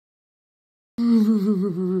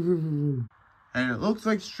And it looks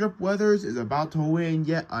like Strip Weathers is about to win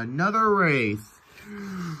yet another race.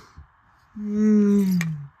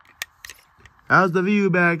 How's the view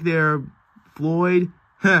back there, Floyd?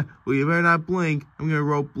 Well, you better not blink. I'm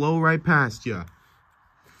gonna blow right past you.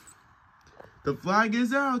 The flag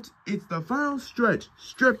is out. It's the final stretch.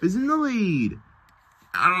 Strip is in the lead.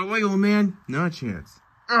 Out of the way, old man. Not a chance.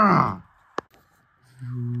 Ah!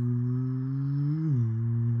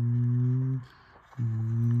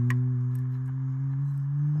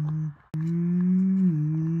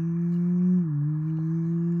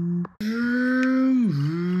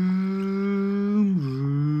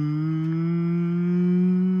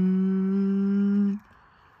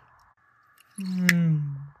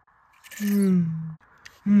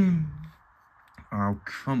 Oh,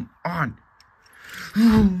 come on.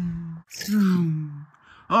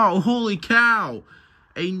 Oh, holy cow.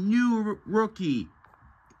 A new rookie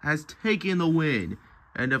has taken the win.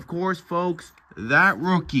 And of course, folks, that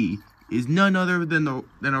rookie is none other than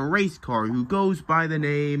a race car who goes by the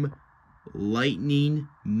name Lightning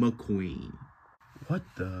McQueen. What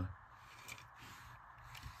the?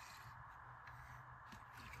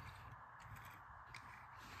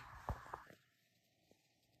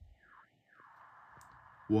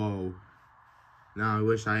 Whoa. Now I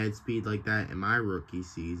wish I had speed like that in my rookie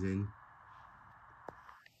season.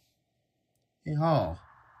 Hey, Hall.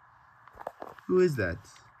 Who is that?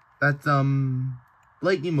 That's,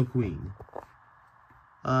 Lightning McQueen.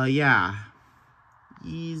 Yeah.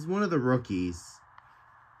 He's one of the rookies.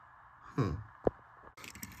 Huh.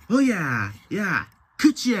 Oh, yeah. Yeah.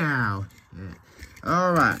 Ka-chow. Yeah.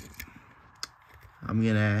 Alright. I'm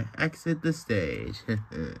gonna exit the stage.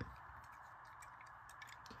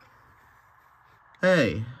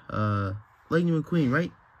 Hey, Lightning McQueen,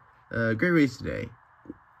 right? Great race today.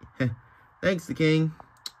 Thanks, the king.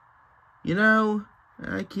 You know,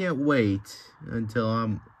 I can't wait until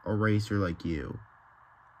I'm a racer like you.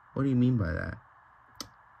 What do you mean by that?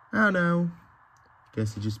 I don't know.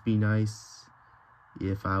 Guess it'd just be nice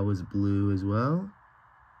if I was blue as well.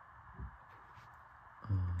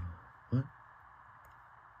 What?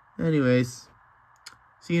 Anyways,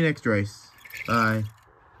 see you next race. Bye.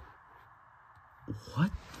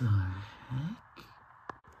 What the heck?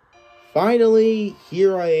 Finally,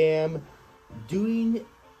 here I am doing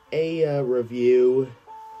a review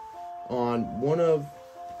on one of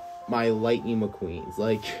my Lightning McQueens.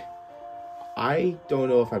 Like, I don't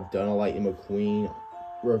know if I've done a Lightning McQueen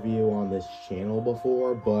review on this channel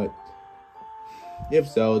before, but if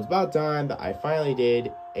so, it's about time that I finally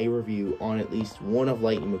did a review on at least one of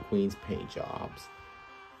Lightning McQueen's paint jobs.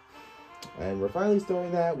 And we're finally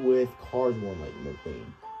starting that with Cars 1 Lightning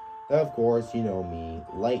McQueen. Of course, you know me,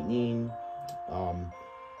 Lightning,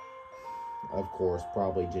 of course,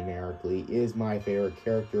 probably generically, is my favorite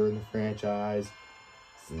character in the franchise,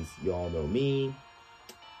 since y'all know me.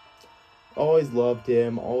 Always loved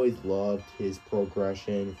him, always loved his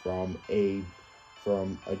progression from a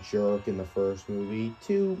jerk in the first movie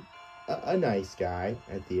to a nice guy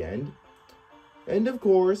at the end. And of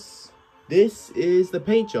course, this is the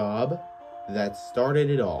paint job that started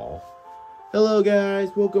it all. Hello guys,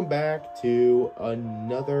 welcome back to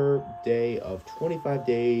another day of 25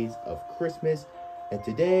 days of Christmas, and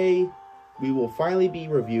today we will finally be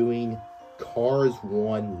reviewing Cars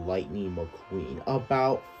 1 Lightning McQueen.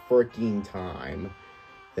 About freaking time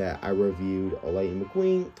that I reviewed a Lightning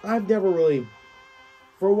McQueen. I've never really,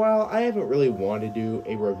 for a while, I haven't really wanted to do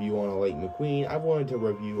a review on a Lightning McQueen. I wanted to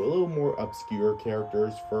review a little more obscure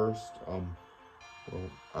characters first. Well,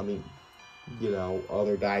 I mean, you know,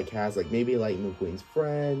 other diecasts, like maybe Lightning McQueen's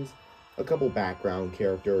friends, a couple background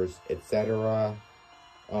characters, etc.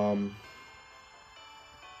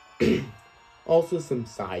 Also some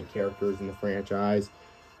side characters in the franchise,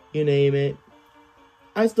 you name it.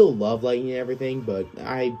 I still love Lightning and everything, but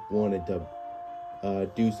I wanted to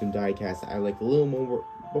do some diecasts I like a little more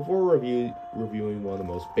before reviewing one of the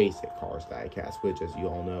most basic Cars diecasts, which, as you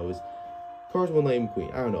all know, is Cars 1 Lightning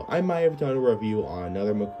McQueen. I don't know. I might have done a review on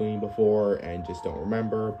another McQueen before and just don't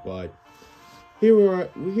remember, but here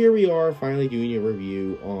we are finally doing a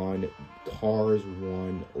review on Cars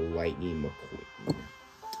 1 Lightning McQueen.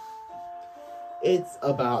 It's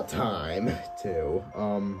about time, too.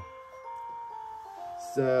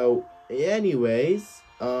 So, anyways,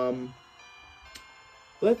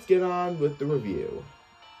 let's get on with the review.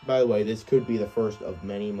 By the way, this could be the first of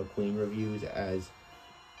many McQueen reviews, as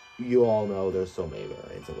you all know there's so many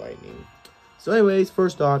variants of Lightning. So anyways,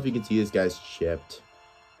 first off, you can see this guy's chipped.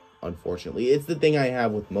 Unfortunately, it's the thing I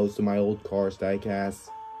have with most of my old Cars diecasts.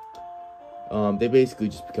 They basically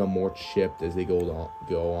just become more chipped as they go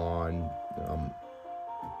on.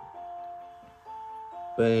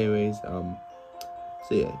 But anyways, so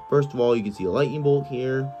yeah, first of all, you can see a lightning bolt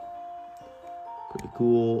here. Pretty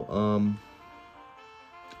cool.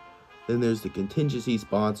 Then there's the contingency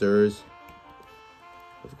sponsors.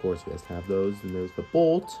 Of course, you guys have those. And there's the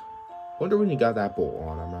bolt. Wonder when he got that bolt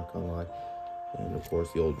on, I'm not gonna lie. And of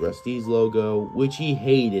course, the old Rusty's logo, which he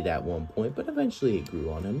hated at one point, but eventually it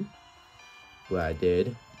grew on him. Glad it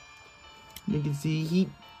did. You can see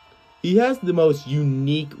he has the most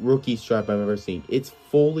unique rookie stripe I've ever seen. It's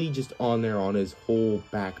fully just on there on his whole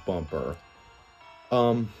back bumper.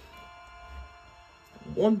 One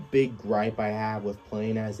big gripe I have with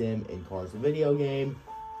playing as him in Cars the video game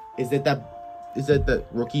is that the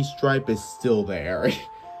rookie stripe is still there.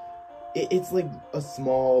 It's like a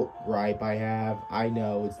small gripe I have. I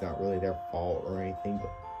know it's not really their fault or anything,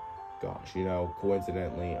 but gosh, you know,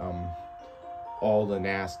 coincidentally, all the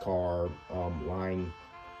NASCAR line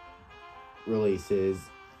releases,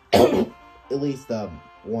 at least the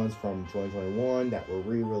ones from 2021 that were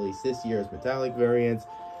re-released this year as metallic variants,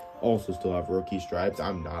 also still have rookie stripes.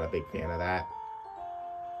 I'm not a big fan of that.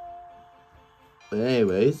 But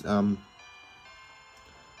anyways, so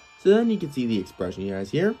then you can see the expression he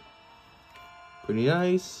has here. Pretty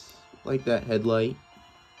nice. Like that headlight.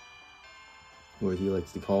 Or as he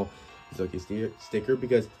likes to call his lucky sticker.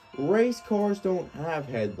 Because race cars don't have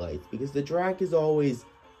headlights. Because the track is always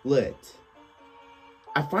lit.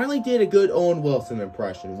 I finally did a good Owen Wilson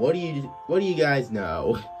impression. What do you guys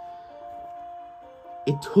know?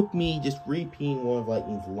 It took me just repeating one of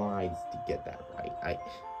Lightning's lines to get that right.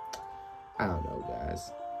 I don't know,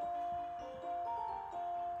 guys.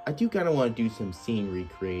 I do kind of want to do some scene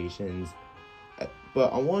recreations.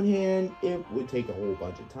 But on one hand, it would take a whole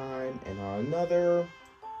bunch of time. And on another,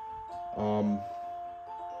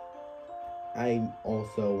 I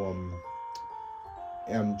also,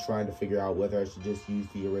 am trying to figure out whether I should just use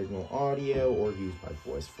the original audio or use my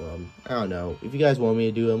voice for them. I don't know. If you guys want me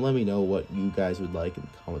to do them, let me know what you guys would like in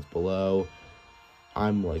the comments below.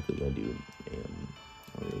 I'm likely going to do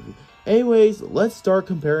anyways, let's start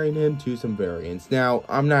comparing him to some variants. Now,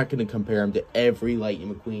 I'm not going to compare him to every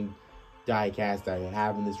Lightning McQueen diecast I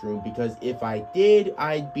have in this room, because if I did,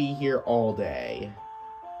 I'd be here all day.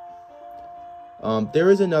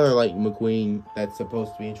 There is another Lightning McQueen that's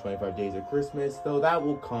supposed to be in 25 Days of Christmas, though that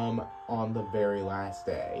will come on the very last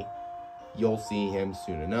day. You'll see him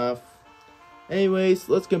soon enough. Anyways,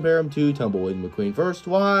 let's compare him to Tumbleweed McQueen first.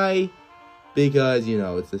 Why? Because, you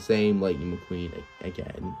know, it's the same Lightning McQueen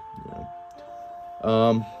again. You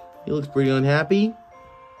know. He looks pretty unhappy.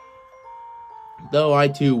 Though I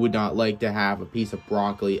too would not like to have a piece of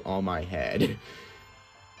broccoli on my head.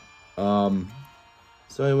 So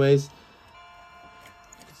anyways,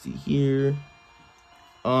 let's see here.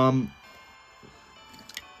 It's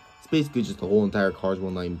basically just the whole entire Cars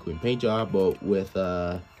 1 Lightning McQueen paint job, but with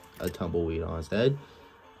a tumbleweed on his head.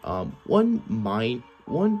 One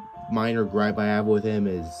minor gripe I have with him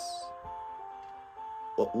is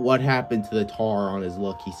what happened to the tar on his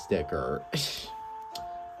lucky sticker.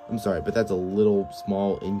 I'm sorry, but that's a little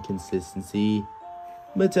small inconsistency.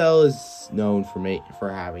 Mattel is known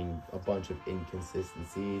for having a bunch of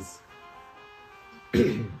inconsistencies.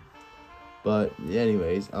 But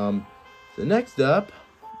anyways, so next up,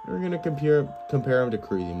 we're gonna compare him to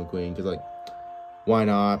Cruisy McQueen, because like, why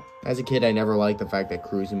not? As a kid, I never liked the fact that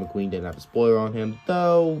Cruisy McQueen didn't have a spoiler on him,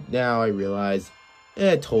 though now I realize,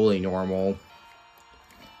 totally normal.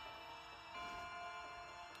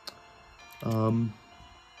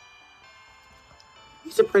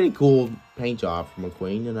 It's a pretty cool paint job for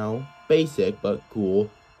McQueen, you know. Basic, but cool.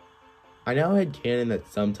 I now headcanon that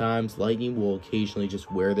sometimes Lightning will occasionally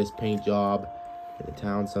just wear this paint job in the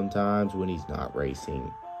town sometimes when he's not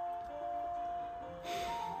racing.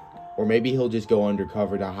 Or maybe he'll just go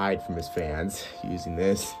undercover to hide from his fans using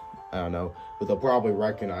this. I don't know. But they'll probably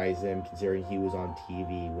recognize him considering he was on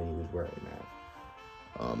TV when he was wearing that.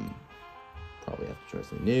 Probably have to try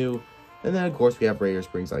something new. And then, of course, we have Radiator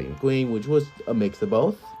Springs Lightning McQueen, which was a mix of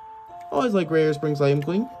both. Always like Radiator Springs Lightning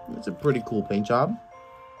McQueen. It's a pretty cool paint job.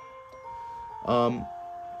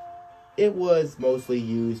 It was mostly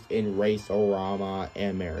used in Race-O-Rama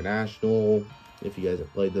and Mara National, if you guys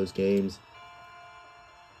have played those games.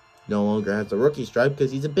 No longer has the rookie stripe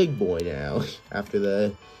because he's a big boy now, after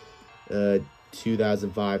the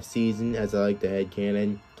 2005 season, as I like to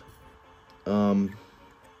headcanon.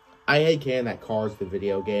 I headcanon that Cars the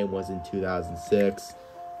video game was in 2006,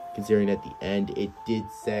 considering at the end it did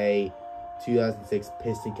say 2006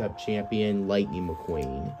 Piston Cup champion Lightning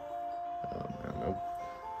McQueen. I don't know.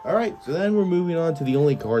 Alright, so then we're moving on to the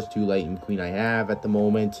only Cars 2 Lightning McQueen I have at the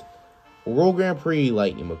moment. World Grand Prix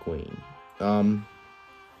Lightning McQueen.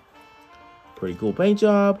 pretty cool paint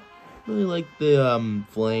job. Really like the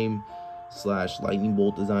flame / lightning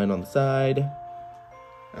bolt design on the side.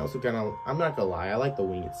 I also kind of, I'm not gonna lie, I like the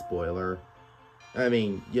winged spoiler. I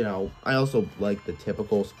mean, you know, I also like the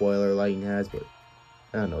typical spoiler Lightning has, but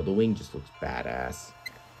I don't know, the wing just looks badass.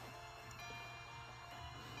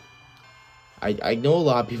 I know a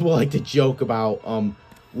lot of people like to joke about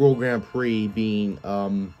World Grand Prix being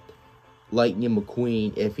Lightning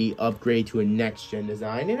McQueen if he upgrade to a next gen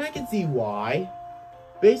design, and I can see why.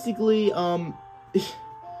 Basically,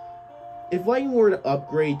 if Lightning were to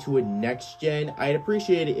upgrade to a next gen, I'd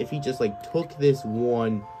appreciate it if he just like took this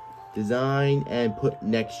one design and put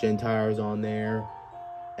next gen tires on there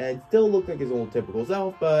and still look like his old typical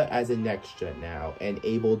self, but as a next gen now and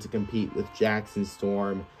able to compete with Jackson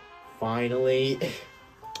Storm finally.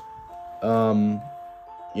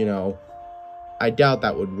 You know, I doubt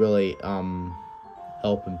that would really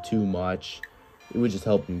help him too much. It would just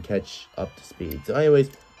help him catch up to speed. So anyways,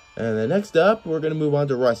 and then next up, we're going to move on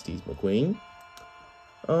to Rusty's McQueen.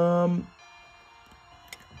 I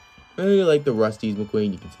really like the Rusty's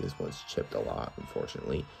McQueen. You can see this one's chipped a lot,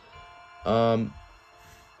 unfortunately. I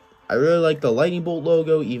really like the Lightning Bolt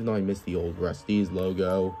logo, even though I missed the old Rusty's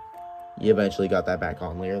logo. He eventually got that back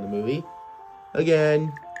on later in the movie.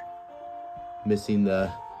 Again, missing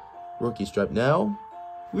the rookie stripe now.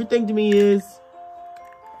 Weird thing to me is,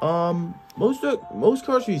 most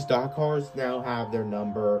cars for stock cars now have their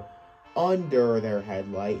number under their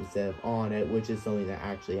headlight instead of on it, which is something that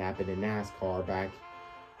actually happened in NASCAR back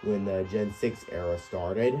when the Gen 6 era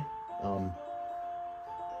started.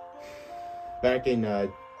 Back in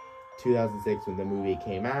 2006 when the movie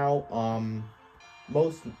came out,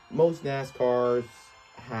 most NASCARs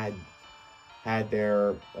had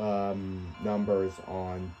their numbers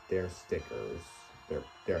on their stickers,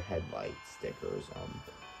 their headlight stickers.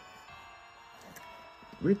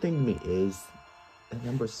 Weird thing to me is the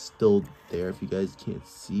number's still there. If you guys can't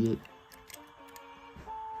see it,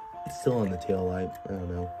 it's still on the tail light. I don't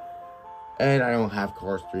know. And I don't have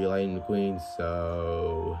Cars 3 Lightning McQueen,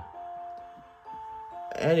 so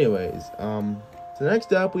anyways, so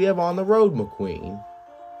next up we have On the Road McQueen.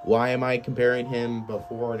 Why am I comparing him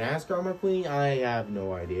before NASCAR McQueen? I have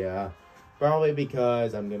no idea. Probably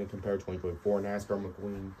because I'm going to compare 2024 NASCAR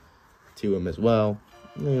McQueen to him as well.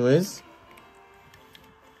 Anyways,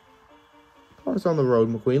 Cars on the Road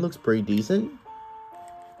McQueen looks pretty decent.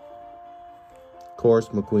 Of course,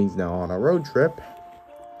 McQueen's now on a road trip.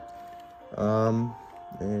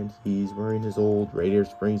 And he's wearing his old Radiator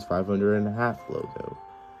Springs 500.5 logo.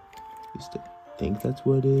 Used to think that's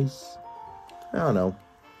what it is. I don't know.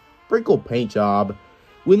 Pretty cool paint job.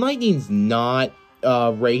 When Lightning's not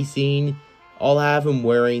racing, I'll have him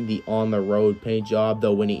wearing the On the Road paint job.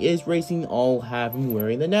 Though when he is racing, I'll have him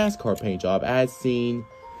wearing the NASCAR paint job, as seen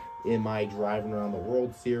in my Driving Around the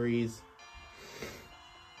World series.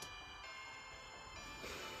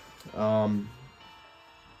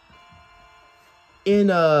 In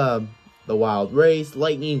the Wild Race,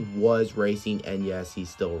 Lightning was racing, and yes, he's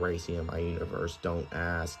still racing in my universe. Don't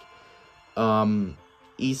ask.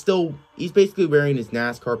 He's basically wearing his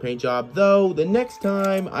NASCAR paint job, though the next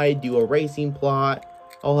time I do a racing plot,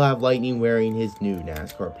 I'll have Lightning wearing his new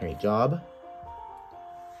NASCAR paint job.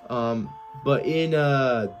 But in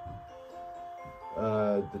The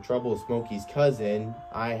Trouble with Smokey's Cousin,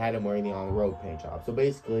 I had him wearing the On the Road paint job. So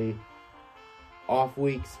basically, off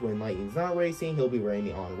weeks when Lightning's not racing, he'll be wearing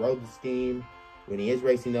the On the Road scheme. When he is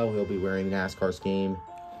racing, though, he'll be wearing the NASCAR scheme.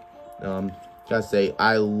 Gotta say,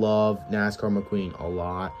 I love NASCAR McQueen a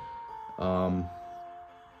lot.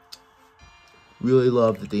 Really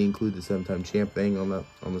love that they include the 7-time champ thing on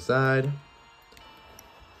the side.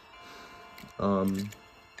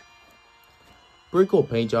 Pretty cool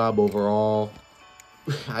paint job overall.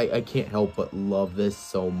 I can't help but love this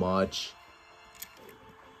so much.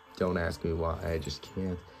 Don't ask me why, I just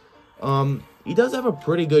can't. He does have a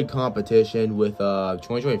pretty good competition with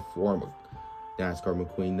 2024 NASCAR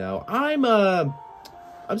McQueen though.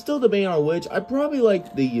 I'm still debating on which. I probably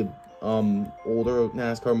like the older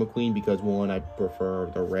NASCAR McQueen because one, I prefer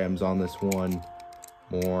the rims on this one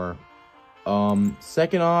more.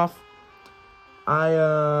 Second off,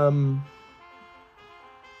 I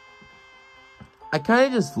kind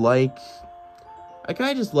of just like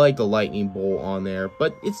the lightning bolt on there,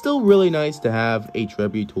 but it's still really nice to have a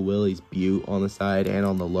tribute to Willie's Butte on the side and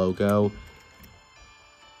on the logo.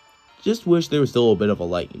 Just wish there was still a bit of a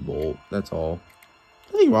lightning bolt, that's all.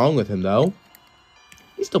 Nothing wrong with him, though.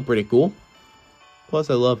 He's still pretty cool. Plus,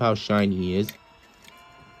 I love how shiny he is.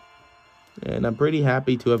 And I'm pretty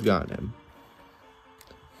happy to have gotten him.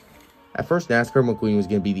 At first, NASCAR McQueen was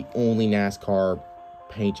going to be the only NASCAR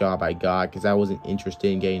paint job I got because I wasn't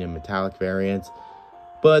interested in getting a metallic variant.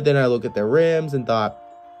 But then I looked at the rims and thought,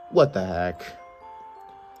 what the heck?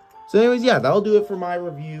 So anyways, yeah, that'll do it for my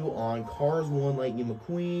review on Cars 1 Lightning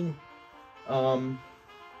McQueen.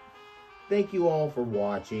 Thank you all for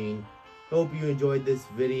watching. Hope you enjoyed this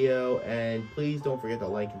video, and please don't forget to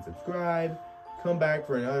like and subscribe. Come back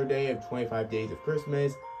for another day of 25 Days of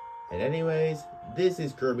Christmas. And anyways, this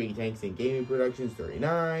is Kirby Tanks and Gaming Productions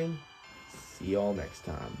 39. See y'all next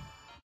time.